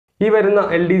ഈ വരുന്ന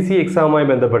LDC എക്സാമുമായി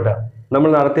ബന്ധപ്പെട്ട് നമ്മൾ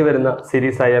നടത്തി വരുന്ന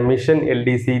സീരീസായ മിഷൻ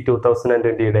LDC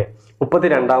 2020യുടെ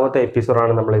 32ാമത്തെ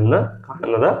എപ്പിസോഡാണ് നമ്മൾ ഇന്ന്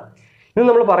കാണുന്നത്. ഇന്ന്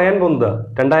നമ്മൾ പറയാൻ പോകുന്നത്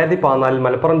 2014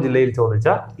 മലപ്പുറം ജില്ലയിൽ ചോദിച്ച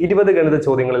 20 ഗണിത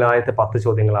ചോദ്യങ്ങളിൽ ആദ്യത്തെ 10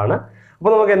 ചോദ്യങ്ങളാണ്.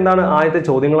 അപ്പോൾ നമുക്ക് എന്താണ് ആദ്യത്തെ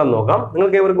ചോദ്യങ്ങളെന്ന് നോക്കാം.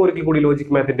 നിങ്ങൾക്ക് ഏവർക്കും ഒരിക്കൽ കൂടി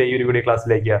ലോജിക് മാത്തിന്റെ ഈ ഒരു വീഡിയോ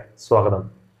ക്ലാസ്സിലേക്ക് സ്വാഗതം.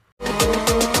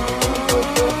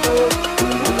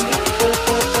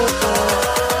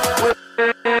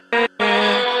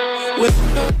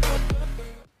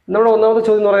 നമ്മുടെ ഒന്നാമത്തെ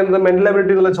ചോദ്യം എന്ന് പറയുന്നത് മെന്റൽ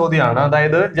എബിലിറ്റി എന്നുള്ള ചോദ്യമാണ്.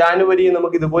 അതായത് ജാനുവരി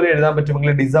നമുക്ക് ഇതുപോലെ എഴുതാൻ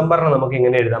പറ്റുമെങ്കിൽ ഡിസംബറിന് നമുക്ക്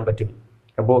എങ്ങനെ എഴുതാൻ പറ്റും?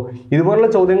 അപ്പോൾ ഇതുപോലുള്ള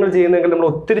ചോദ്യങ്ങൾ ചെയ്യുന്നെങ്കിൽ നമ്മൾ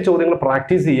ഒത്തിരി ചോദ്യങ്ങൾ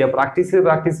പ്രാക്ടീസ് ചെയ്യുക.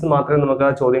 പ്രാക്ടീസ് മാത്രമേ നമുക്ക്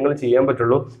ആ ചോദ്യങ്ങൾ ചെയ്യാൻ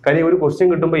പറ്റുള്ളൂ. കാര്യം ഒരു ക്വസ്റ്റ്യൻ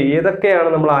കിട്ടുമ്പോൾ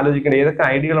ഏതൊക്കെയാണ് നമ്മൾ ആലോചിക്കേണ്ടത്, ഏതൊക്കെ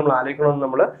ഐഡിയകൾ നമ്മൾ ആലോചിക്കണമെന്ന്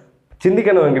നമ്മൾ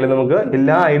ചിന്തിക്കണമെങ്കിൽ നമുക്ക്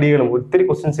എല്ലാ ഐഡിയകളും ഒത്തിരി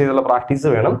ക്വസ്റ്റ്യൻസ് ചെയ്തുള്ള പ്രാക്ടീസ്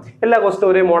വേണം. എല്ലാ ക്വസ്റ്റിനും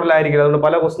ഒരേ മോഡലായിരിക്കില്ല. അതുകൊണ്ട്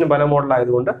പല ക്വസ്റ്റിനും പല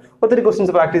മോഡലായതുകൊണ്ട് ഒത്തിരി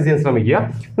ക്വസ്റ്റ്യൻസ് പ്രാക്ടീസ് ചെയ്യാൻ ശ്രമിക്കുക.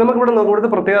 നമുക്കിവിടെ ഇവിടുത്തെ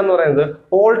പ്രത്യേകത എന്ന് പറയുന്നത്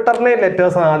ഓൾട്ടർനേറ്റ്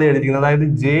ലെറ്റേഴ്സ് ആണ് ആദ്യം എഴുതിയിരിക്കുന്നത്. അതായത്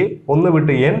J, ഒന്ന്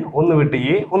വിട്ട് N, ഒന്ന് വിട്ട്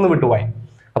A, ഒന്ന് വിട്ട് Y.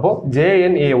 അപ്പോൾ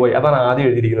JNAY അതാണ് ആദ്യം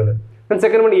എഴുതിയിരിക്കുന്നത്.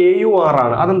 സെക്കൻഡ് വൺ AUR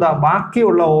ആണ്. അതെന്താ?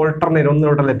 ബാക്കിയുള്ള ഓൾട്ടർനേറ്റ് ഒന്ന്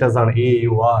വിട്ട ലെറ്റേഴ്സ് ആണ്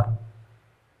AUR.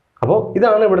 അപ്പോൾ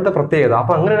ഇതാണ് ഇവിടുത്തെ പ്രത്യേകത.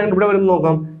 അപ്പൊ അങ്ങനെയാണെങ്കിൽ ഇവിടെ വരുമ്പോൾ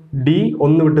നോക്കാം. D,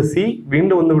 ഒന്ന് വിട്ട് C,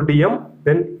 വീണ്ടും ഒന്ന് വിട്ട് M,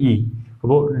 then E.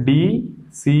 അപ്പോൾ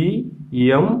DCME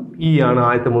ആണ്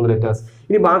ആദ്യത്തെ 3 ലെറ്റേഴ്സ്.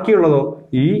 ഇനി ബാക്കിയുള്ളതോ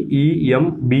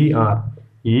EEMBR.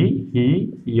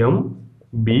 EEMBR.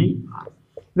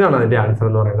 ഇതാണ് അതിന്റെ ആൻസർ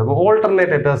എന്ന് പറയുന്നത്. അപ്പോൾ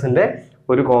ഓൾട്ടർനേറ്റ് ലെറ്റേഴ്സിന്റെ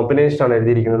ഒരു കോമ്പിനേഷൻ ആണ്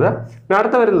എഴുതിയിരിക്കുന്നത്.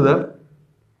 അടുത്ത വരുന്നത്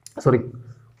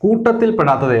കൂട്ടത്തിൽ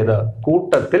പെടാത്തത്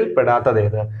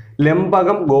ഏത്?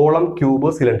 ലംബകം, ഗോളം, ക്യൂബ്,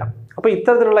 സിലിണ്ടർ. അപ്പൊ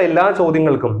ഇത്തരത്തിലുള്ള എല്ലാ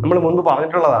ചോദ്യങ്ങൾക്കും നമ്മൾ മുൻപ്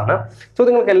പറഞ്ഞിട്ടുള്ളതാണ്.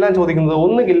 ചോദ്യങ്ങൾക്കെല്ലാം ചോദിക്കുന്നത്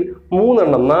ഒന്നുകിൽ 3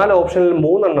 എണ്ണം, 4 ഓപ്ഷനിൽ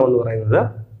 3 എണ്ണം എന്ന് പറയുന്നത്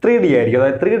 3D ആയിരിക്കും.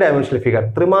 അതായത് 3 ഡയമെൻഷണൽ ഫിഗർ,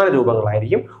 ത്രിമാന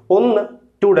രൂപങ്ങളായിരിക്കും. ഒന്ന്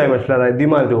 2 ഡയമെൻഷണൽ, അതായത്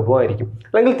ദ്വിമാന രൂപമായിരിക്കും.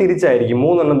 അല്ലെങ്കിൽ തിരിച്ചായിരിക്കും,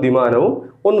 3 എണ്ണം ദ്വിമാനവും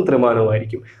 1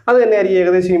 ത്രിമാനവുമായിരിക്കും. അത് തന്നെയായിരിക്കും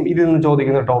ഏകദേശം ഇതിൽ നിന്ന്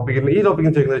ചോദിക്കുന്ന ടോപ്പിക്കിൽ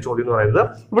ചോദിക്കുന്ന ഒരു ചോദ്യം എന്ന് പറയുന്നത്.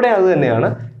 ഇവിടെ അത് തന്നെയാണ്.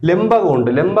 ലംബകമുണ്ട്.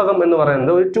 ലംബകം എന്ന്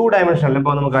പറയുന്നത് ഒരു 2 ഡയമെൻഷണൽ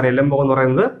ലംബകം. നമുക്കറിയാം ലംബകം എന്ന്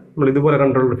പറയുന്നത് നമ്മൾ ഇതുപോലെ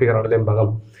കണ്ടുള്ള ഫിഗറാണ് ലംബകം.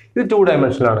 ഇത് 2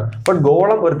 ഡയമെൻഷനൽ ആണ്. ബട്ട്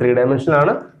ഗോളം ഒരു 3 ഡയമെൻഷനൽ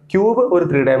ആണ്. ക്യൂബ് ഒരു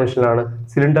 3 ഡയമെൻഷനൽ ആണ്.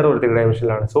 സിലിണ്ടർ ഒരു 3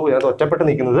 ഡയമെൻഷനൽ ആണ്. സോ ഇതിനകത്ത് ഒറ്റപ്പെട്ട്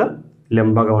നിൽക്കുന്നത്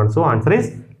ലംബകമാണ്. സോ ആൻസർ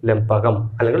ഈസ് ലംബകം,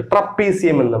 അല്ലെങ്കിൽ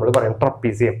ട്രപ്പീസിയം എന്ന് നമ്മൾ പറയും.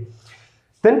 ട്രപ്പീസിയം.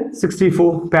 Then 64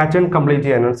 പാറ്റേൺ കംപ്ലീറ്റ്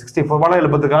ചെയ്യാനാണ്. 64 വളരെ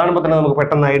എളുപ്പത്തിൽ കാണുമ്പോൾ തന്നെ നമുക്ക്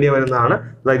പെട്ടെന്ന് ഐഡിയ വരുന്നതാണ്.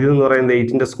 അതായത് ഇതെന്ന് പറയുന്നത്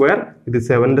 8ന്റെ സ്ക്വയർ, ഇത്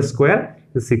 7ന്റെ സ്ക്വയർ,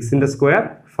 ഇത് 6ന്റെ സ്ക്വയർ,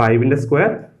 5ന്റെ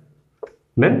സ്ക്വയർ,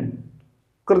 ദെൻ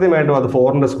കൃത്യമായിട്ടും അത്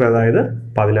 4ന്റെ സ്ക്വയർ, അതായത്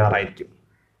 16 ആയിരിക്കും.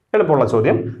 എളുപ്പമുള്ള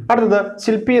ചോദ്യം. അടുത്തത്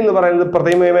ശില്പി എന്ന് പറയുന്നത്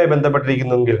പ്രതിമയുമായി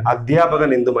ബന്ധപ്പെട്ടിരിക്കുന്നെങ്കിൽ അധ്യാപകൻ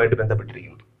എന്തുമായിട്ട്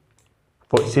ബന്ധപ്പെട്ടിരിക്കുന്നു?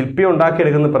 അപ്പോൾ ശില്പി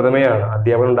ഉണ്ടാക്കിയെടുക്കുന്ന പ്രതിമയാണ്.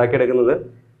 അധ്യാപകൻ ഉണ്ടാക്കിയെടുക്കുന്നത്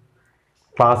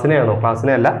ക്ലാസ്സിനെയാണോ?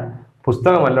 ക്ലാസ്സിനെ അല്ല,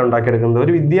 പുസ്തകമല്ല ഉണ്ടാക്കിയെടുക്കുന്നത്.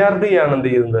 ഒരു വിദ്യാർത്ഥിയാണ് എന്ത്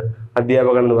ചെയ്യുന്നത്?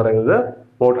 അധ്യാപകൻ എന്ന് പറയുന്നത്,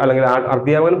 അല്ലെങ്കിൽ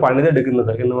അധ്യാപകൻ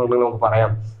പണിതെടുക്കുന്നത് എന്ന് നമുക്ക്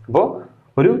പറയാം. അപ്പോൾ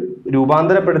ഒരു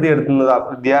രൂപാന്തരപ്പെടുത്തി എടുക്കുന്നത്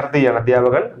വിദ്യാർത്ഥിയാണ്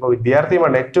അധ്യാപകൻ. അപ്പോൾ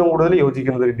വിദ്യാർത്ഥിയുമാണ് ഏറ്റവും കൂടുതൽ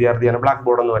യോജിക്കുന്നത് വിദ്യാർത്ഥിയാണ്, ബ്ലാക്ക്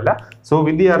ബോർഡ് ഒന്നുമല്ല. സോ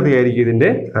വിദ്യാർത്ഥിയായിരിക്കും ഇതിന്റെ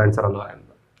ആൻസർ എന്ന് പറയുന്നത്.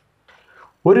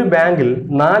 ഒരു ബാങ്കിൽ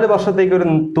 4 വർഷത്തേക്ക് ഒരു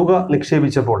തുക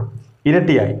നിക്ഷേപിച്ചപ്പോൾ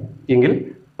ഇരട്ടിയായി എങ്കിൽ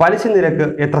പലിശ നിരക്ക്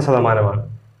എത്ര ശതമാനമാണ്?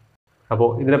 അപ്പോൾ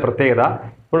ഇതിന്റെ പ്രത്യേകത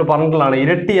നമ്മൾ പറഞ്ഞിട്ടുള്ളതാണ്.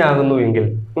 ഇരട്ടിയാകുന്നു എങ്കിൽ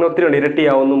അങ്ങനെ ഒത്തിരി ഉണ്ട്.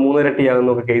 ഇരട്ടിയാവുന്നു, 3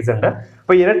 ഇരട്ടിയാകുന്നു ഒക്കെ കേസ് ഉണ്ട്.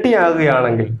 അപ്പൊ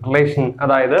ഇരട്ടിയാകുകയാണെങ്കിൽ റിലേഷൻ,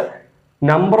 അതായത്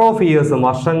നമ്പർ ഓഫ് ഇയേഴ്സും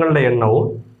വർഷങ്ങളുടെ എണ്ണവും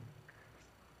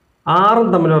 6ഉം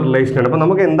തമ്മിലുള്ള റിലേഷനാണ്. അപ്പൊ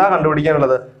നമുക്ക് എന്താ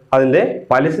കണ്ടുപിടിക്കാനുള്ളത്? അതിന്റെ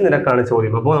പലിശ നിരക്കാണ്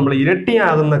ചോദ്യം. അപ്പോൾ നമ്മൾ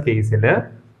ഇരട്ടിയാകുന്ന കേസിൽ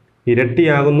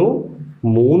ഇരട്ടിയാകുന്നു,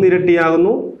 3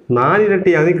 ഇരട്ടിയാകുന്നു, 4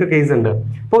 ഇരട്ടിയാകുന്ന ഒക്കെ കേസ് ഉണ്ട്.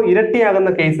 അപ്പോൾ ഇരട്ടിയാകുന്ന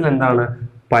കേസിൽ എന്താണ്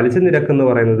പലിശ നിരക്ക് എന്ന്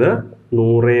പറയുന്നത്?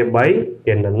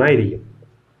 100/n എന്നായിരിക്കും.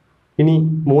 ഇനി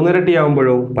 3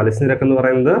 ഇരട്ടിയാകുമ്പോഴോ പലിശ നിരക്ക് എന്ന്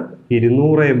പറയുന്നത്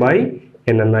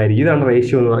 200/n എന്നായിരിക്കും. ഇതാണ്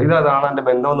റേഷ്യോ എന്ന് പറയുന്നത്. ഇതാണ് അതിന്റെ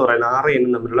ബന്ധം എന്ന് പറയുന്നത്.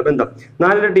 6n തമ്മിലുള്ള ബന്ധം.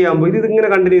 4 ഇരട്ടിയാകുമ്പോൾ ഇതിങ്ങനെ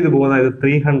കണ്ടിന്യൂ ചെയ്ത് പോകും. അതായത്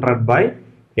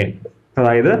 300/n.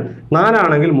 അതായത് 4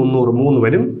 ആണെങ്കിൽ 300, 3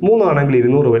 വരും. 3 ആണെങ്കിൽ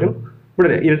 200 വരും.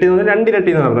 ഇവിടെ ഇരട്ടി 2 ഇരട്ടി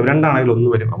എന്ന് പറയുന്നത് 2 ആണെങ്കിൽ 1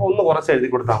 വരും. അപ്പൊ 1 കുറച്ച് എഴുതി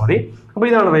കൊടുത്താൽ മതി. അപ്പൊ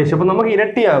ഇതാണ് റേഷ്യോ. അപ്പൊ നമുക്ക്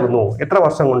ഇരട്ടിയാകുന്നു എത്ര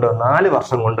വർഷം കൊണ്ട്? 4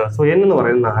 വർഷം കൊണ്ട്. സോ n എന്ന്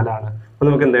പറയുന്നത് 4 ആണ്. അപ്പൊ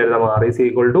നമുക്ക് എന്താ എഴുതാം? R is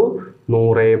equal to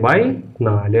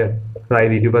 100/4,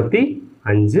 അതായത്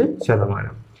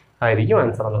 25% ആയിരിക്കും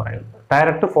ആൻസർ എന്ന് പറയുന്നത്.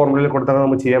 ഡയറക്റ്റ് ഫോർമുലയിൽ കൊടുത്താൽ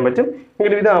നമുക്ക് ചെയ്യാൻ പറ്റും.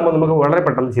 എങ്കിലും ഇതാകുമ്പോൾ നമുക്ക് വളരെ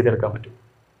പെട്ടെന്ന് ചെയ്തെടുക്കാൻ പറ്റും.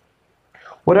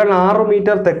 ഒരാൾ 6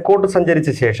 മീറ്റർ തെക്കോട്ട് സഞ്ചരിച്ച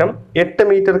ശേഷം 8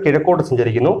 മീറ്റർ കിഴക്കോട്ട്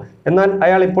സഞ്ചരിക്കുന്നു. എന്നാൽ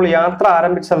അയാൾ ഇപ്പോൾ യാത്ര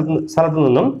ആരംഭിച്ച സ്ഥലത്ത്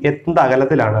നിന്നും എന്ത്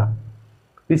അകലത്തിലാണ്?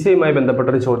 ദിശയുമായി ബന്ധപ്പെട്ട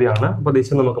ഒരു ചോദ്യമാണ്. അപ്പോൾ ദിശ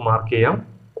നമുക്ക് മാർക്ക് ചെയ്യാം.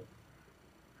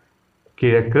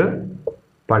 കിഴക്ക്,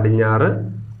 പടിഞ്ഞാറ്,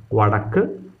 വടക്ക്,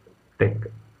 തെക്ക്.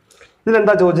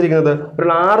 ഇതിലെന്താ ചോദിച്ചിരിക്കുന്നത്?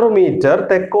 ഒരാൾ 6 മീറ്റർ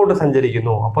തെക്കോട്ട്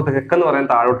സഞ്ചരിക്കുന്നു. അപ്പോൾ തെക്കെന്ന്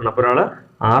പറയുന്നത് താഴോട്ടാണ്. അപ്പോൾ ഒരാൾ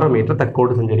 6 മീറ്റർ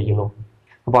തെക്കോട്ട് സഞ്ചരിക്കുന്നു.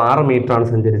 അപ്പോൾ 6 മീറ്റർ ആണ്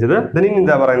സഞ്ചരിച്ചത്. ഇതിന്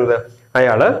എന്താ പറയുന്നത്?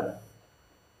 അയാള്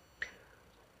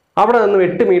അവിടെ നിന്ന്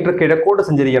 8 മീറ്റർ കിഴക്കോട്ട്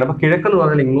സഞ്ചരിക്കുകയാണ്. അപ്പൊ കിഴക്കെന്ന്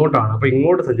പറഞ്ഞാൽ ഇങ്ങോട്ടാണ്. അപ്പൊ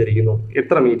ഇങ്ങോട്ട് സഞ്ചരിക്കുന്നു.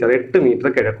 എത്ര മീറ്റർ? 8 മീറ്റർ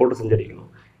കിഴക്കോട്ട് സഞ്ചരിക്കുന്നു.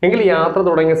 എങ്കിൽ യാത്ര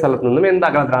തുടങ്ങിയ സ്ഥലത്ത് നിന്നും എന്ത്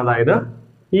അകലത്തിലാണ്? അതായത്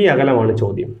ഈ അകലമാണ്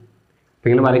ചോദ്യം. അപ്പൊ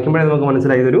ഇങ്ങനെ വരയ്ക്കുമ്പോഴേ നമുക്ക്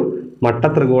മനസ്സിലായി ഇതൊരു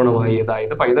മട്ടത്രികോണമായി.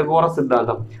 അതായത് പൈതഗോറസ്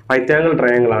സിദ്ധാന്തം, റൈറ്റ് ആംഗിൾ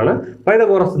ട്രയാംഗിൾ ആണ്.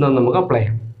 പൈതഗോറസ് സിദ്ധാന്തം നമുക്ക് അപ്ലൈ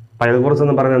ചെയ്യാം. പൈതഗോറസ്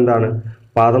എന്ന് പറയുന്നത് എന്താണ്?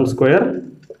 പാദം സ്ക്വയർ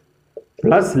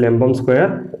പ്ലസ് ലംബം square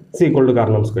equal to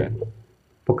Karnam square.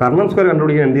 അപ്പോൾ കർണം സ്ക്വയർ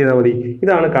കണ്ടുപിടിക്കാൻ എന്ത് ചെയ്താൽ മതി?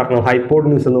 ഇതാണ് കർണം,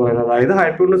 ഹൈപ്പോട്ടന്യൂസ് എന്ന് പറയുന്നത്. അതായത്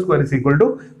hypotenuse square is equal to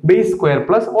base square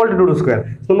plus altitude square.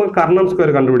 നമുക്ക് കർണം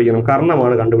സ്ക്വയർ കണ്ടുപിടിക്കണം.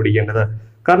 കർണമാണ് കണ്ടുപിടിക്കേണ്ടത്.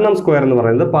 കർണം സ്ക്വയർ എന്ന്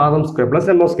പറയുന്നത് പാദം സ്ക്വയർ പ്ലസ്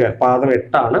ലംബം സ്ക്വയർ. പാദം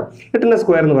 8 ആണ്. 8ന്റെ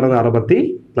സ്ക്വയർ എന്ന് പറയുന്നത്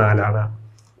 64 ആണ്.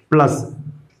 പ്ലസ്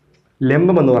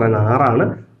ലംബം എന്ന് പറയുന്നത് 6 ആണ്.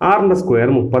 6ന്റെ സ്ക്വയർ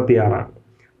 36 ആണ്.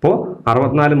 അപ്പോൾ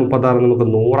 64 36 നമുക്ക്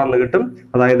 100 എന്ന് കിട്ടും.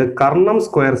 അതായത് കർണം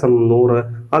സ്ക്വയർ സമം 100.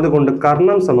 അതുകൊണ്ട്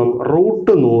കർണം സമം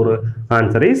 √100.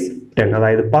 Answer is 10.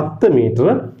 അതായത് 10 മീറ്റർ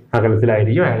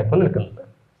അകലത്തിലായിരിക്കും അയാളിപ്പോൾ നിൽക്കുന്നത്.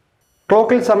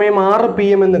 ക്ലോക്കിൽ സമയം 6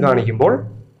 PM എന്ന് കാണിക്കുമ്പോൾ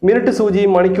മിനിറ്റ്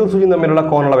സൂചിയും മണിക്കൂർ സൂചിയും തമ്മിലുള്ള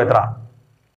കോണളവ് എത്ര?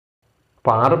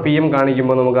 അപ്പൊ 6 PM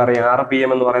കാണിക്കുമ്പോൾ നമുക്കറിയാം 6 PM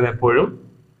എന്ന് പറയുന്നത് എപ്പോഴും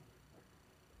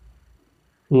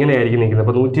ഇങ്ങനെയായിരിക്കും നിൽക്കുന്നത്.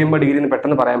 അപ്പൊ 180 ഡിഗ്രി എന്ന്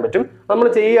പെട്ടെന്ന് പറയാൻ പറ്റും. നമ്മൾ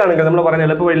ചെയ്യുകയാണെങ്കിൽ, നമ്മൾ പറയുന്ന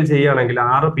എളുപ്പ വഴിയിൽ ചെയ്യുകയാണെങ്കിൽ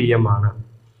 6 PM ആണ്.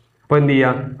 അപ്പൊ എന്ത് ചെയ്യുക?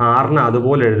 6നെ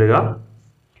അതുപോലെ എഴുതുക.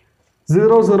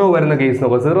 00 വരുന്ന കേസ്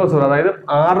നോക്കുക. 00 അതായത്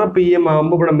 6 PM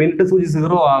ആകുമ്പോൾ ഇവിടെ മിനിറ്റ് സൂചി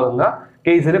 0 ആകുന്ന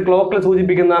കേസിൽ ക്ലോക്കിൽ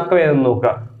സൂചിപ്പിക്കുന്ന അക്കം ഏതെന്ന്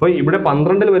നോക്കുക. അപ്പൊ ഇവിടെ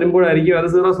 12ൽ വരുമ്പോഴായിരിക്കും അത്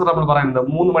 00 നമ്മൾ പറയുന്നത്.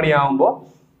 3 മണിയാകുമ്പോൾ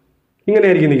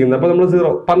ഇങ്ങനെയായിരിക്കും നിൽക്കുന്നത്. അപ്പൊ നമ്മൾ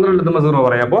 12 എത്തുമ്പോൾ 0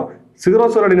 പറയാം. അപ്പോൾ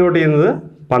 00 ഡിനോട്ട് ചെയ്യുന്നത്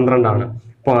 12 ആണ്.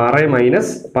 അപ്പോൾ 6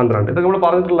 മൈനസ് 12 ഇതൊക്കെ നമ്മൾ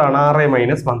പറഞ്ഞിട്ടുള്ളതാണ്. 6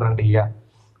 മൈനസ് 12 ചെയ്യുക.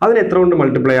 അതിന് എത്ര കൊണ്ട്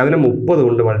മൾട്ടിപ്ലൈ ചെയ്യുക? അതിനെ 30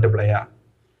 കൊണ്ട് മൾട്ടിപ്ലൈ ചെയ്യുക.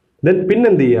 ദെൻ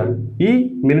പിന്നെന്ത് ചെയ്യുക? ഈ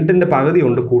മിനിറ്റിന്റെ പകുതി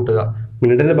കൊണ്ട് കൂട്ടുക.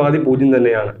 മിനിറ്റിന്റെ പകുതി 0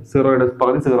 തന്നെയാണ്. 0യുടെ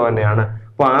പകുതി 0 തന്നെയാണ്.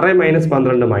 അപ്പോൾ 6 മൈനസ്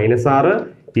 12 -6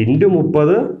 ഇൻറ്റു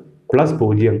 30 പ്ലസ്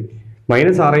 0.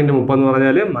 -6 ഇൻറ്റു 30 എന്ന്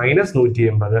പറഞ്ഞാൽ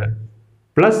 -180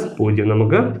 പ്ലസ് 0.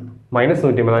 നമുക്ക്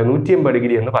 -180 അതായത് 180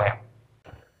 ഡിഗ്രി എന്ന് പറയാം.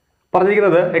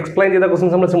 പറഞ്ഞിരിക്കുന്നത് എക്സ്പ്ലെയിൻ ചെയ്ത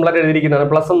ക്വസ്റ്റ്യൻസ് നമ്മൾ സിമ്പിൾ ആയിട്ട് എഴുതിയിരിക്കുന്നതാണ്.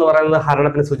 പ്ലസ് എന്ന് പറയുന്നത്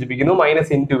ഹരണത്തിനെ സൂചിപ്പിക്കുന്നു.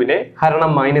 മൈനസ് ഇൻറ്റുവിനെ,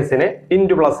 ഹരണം മൈനസിനെ,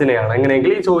 ഇൻറ്റു പ്ലസിനെയാണ്.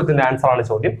 എങ്ങനെയെങ്കിൽ ഈ ചോദ്യത്തിന്റെ ആൻസർ ആണ്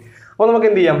ചോദ്യം. അപ്പോൾ നമുക്ക്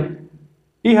എന്ത് ചെയ്യാം?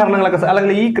 ഈ ഹരണങ്ങളൊക്കെ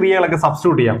അല്ലെങ്കിൽ ഈ ക്രിയകളൊക്കെ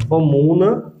സബ്സ്റ്റിറ്റ്യൂട്ട് ചെയ്യാം. അപ്പോൾ 3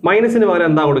 മൈനസിന് പകരം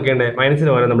എന്താ കൊടുക്കേണ്ടത്? മൈനസിന്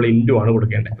പകരം നമ്മൾ ഇൻറ്റു ആണ്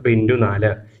കൊടുക്കേണ്ടത്. അപ്പോൾ ഇൻറ്റു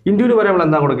 4. ഇൻറ്റുവിന് പകരം നമ്മൾ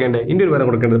എന്താ കൊടുക്കേണ്ടത്? ഇൻറ്റുവിന് പകരം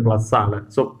കൊടുക്കേണ്ടത് പ്ലസ് ആണ്.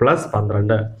 So plus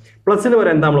 12. പ്ലസിന്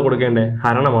പകരം എന്താ നമ്മൾ കൊടുക്കേണ്ടത്?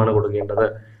 ഹരണമാണ് കൊടുക്കേണ്ടത്.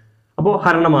 അപ്പോൾ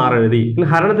ഹരണം 6 എഴുതി. ഇനി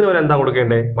ഹരണത്തിന് പകരം എന്താ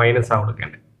കൊടുക്കേണ്ടത്? മൈനസ് ആണ്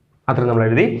കൊടുക്കേണ്ടത്. അത്ര നമ്മൾ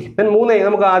എഴുതി. ദെൻ 3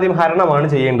 നമുക്ക് ആദ്യം ഹരണമാണ്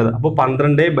ചെയ്യേണ്ടത്. അപ്പോൾ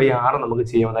 12/6 നമുക്ക്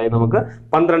ചെയ്യാം. അതായത് നമുക്ക്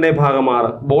 12/6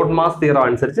 ബോർഡ് മാസ് തിയറം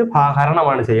അനുസരിച്ച്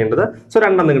ഹരണമാണ് ചെയ്യേണ്ടത്. സോ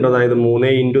 2 എന്ന് കിട്ടും. അതായത്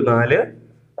 3 × 4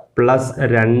 പ്ലസ്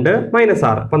 2 മൈനസ്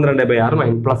 6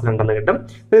 12/6 പ്ലസ് 2 എന്ന് കിട്ടും.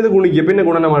 ഇത് ഗുണിക്കുക. പിന്നെ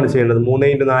ഗുണനമാണ് ചെയ്യേണ്ടത്. 3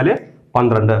 × 4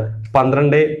 12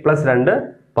 12 പ്ലസ് 2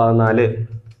 14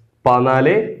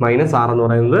 14 മൈനസ് 6 എന്ന്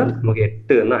പറയുന്നത് നമുക്ക്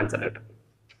 8 എന്ന് ആൻസർ കിട്ടും.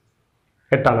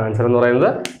 8 ആണ് ആൻസർ എന്ന് പറയുന്നത്.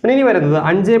 പിന്നെ ഇനി വരുന്നത്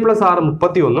 5 + 6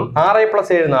 31, 6 +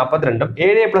 7 42,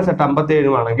 7 + 8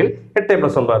 57 ആണെങ്കിൽ 8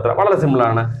 + 9 എത്ര? വളരെ സിമ്പിൾ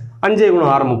ആണ്. 5 ×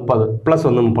 6 30 പ്ലസ്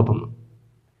 1 31,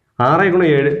 6 ×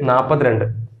 7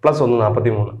 42 പ്ലസ് 1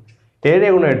 43, 7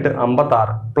 × 8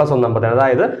 56 പ്ലസ് 1 52.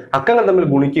 അതായത് അക്കങ്ങൾ തമ്മിൽ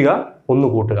ഗുണിക്കുക, 1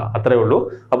 കൂട്ടുക, അത്രേ ഉള്ളൂ.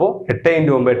 അപ്പോൾ 8 ×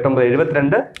 9 8 9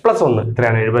 72 പ്ലസ് 1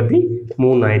 ഇത്രയാണ്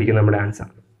 73 ആയിരിക്കും നമ്മുടെ ആൻസർ.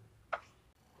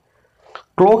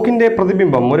 ക്ലോക്കിന്റെ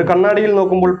പ്രതിബിംബം ഒരു കണ്ണാടിയിൽ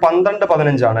നോക്കുമ്പോൾ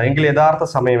 12:15 ആണ് എങ്കിൽ യഥാർത്ഥ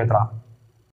സമയം എത്ര?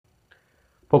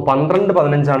 അപ്പോൾ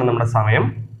 12:15 ആണ് നമ്മുടെ സമയം.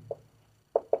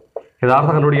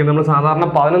 യഥാർത്ഥം കണ്ടുപിടിക്കുന്നത് നമ്മൾ സാധാരണ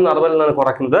 11:60 നിന്നാണ്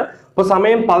കുറയ്ക്കുന്നത്. അപ്പോൾ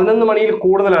സമയം 11 മണിയിൽ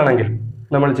കൂടുതലാണെങ്കിൽ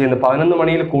നമ്മൾ ചെയ്യുന്നത് 11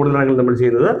 മണിയിൽ കൂടുതലാണെങ്കിൽ നമ്മൾ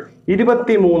ചെയ്യുന്നത്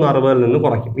 23:60 നിന്ന്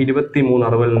കുറയ്ക്കും.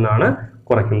 23:60 നിന്നാണ്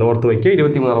കുറയ്ക്കുന്നത്. ഓർത്ത് വയ്ക്കുക,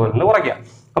 23:60 നിന്ന് കുറയ്ക്കുക.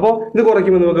 അപ്പോൾ ഇത്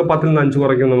കുറയ്ക്കുമ്പോൾ നമുക്ക് 10 നിന്ന് 5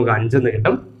 കുറയ്ക്കുമ്പോൾ നമുക്ക് 5 എന്ന്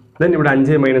കിട്ടും. ദെൻ ഇവിടെ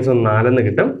 5 - 1 4 എന്ന്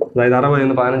കിട്ടും. അതായത് 60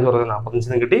 നിന്ന് 15 കുറഞ്ഞ്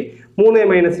 45 കിട്ടി. 3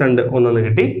 - 2 1 എന്ന്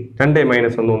കിട്ടി. 2 -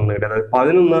 1 1 കിട്ടി. അതായത്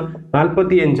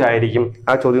 11:45 ആയിരിക്കും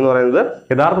ആ ചോദ്യം എന്ന് പറയുന്നത്.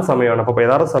 യഥാർത്ഥ സമയമാണ്. അപ്പോൾ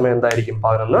യഥാർത്ഥ സമയം എന്തായിരിക്കും?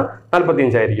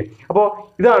 11:45 ആയിരിക്കും. അപ്പോൾ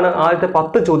ഇതാണ് ആദ്യത്തെ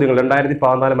 10 ചോദ്യങ്ങൾ.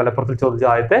 2014 മലപ്പുറത്തിൽ ചോദിച്ച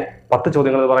ആദ്യത്തെ 10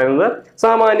 ചോദ്യങ്ങൾ എന്ന് പറയുന്നത്.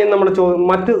 സാമാന്യം നമ്മൾ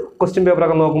മറ്റ് ക്വസ്റ്റ്യൻ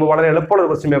പേപ്പറൊക്കെ നോക്കുമ്പോൾ വളരെ എളുപ്പമുള്ള ഒരു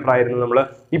ക്വസ്റ്റ്യൻ പേപ്പർ ആയിരുന്നു നമ്മൾ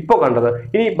ഇപ്പോൾ കണ്ടത്.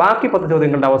 ഇനി ബാക്കി 10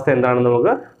 ചോദ്യങ്ങളുടെ അവസ്ഥ എന്താണെന്ന്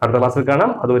നമുക്ക് അടുത്ത ക്ലാസ്സിൽ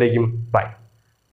കാണാം. അതുവരേക്കും ബൈ.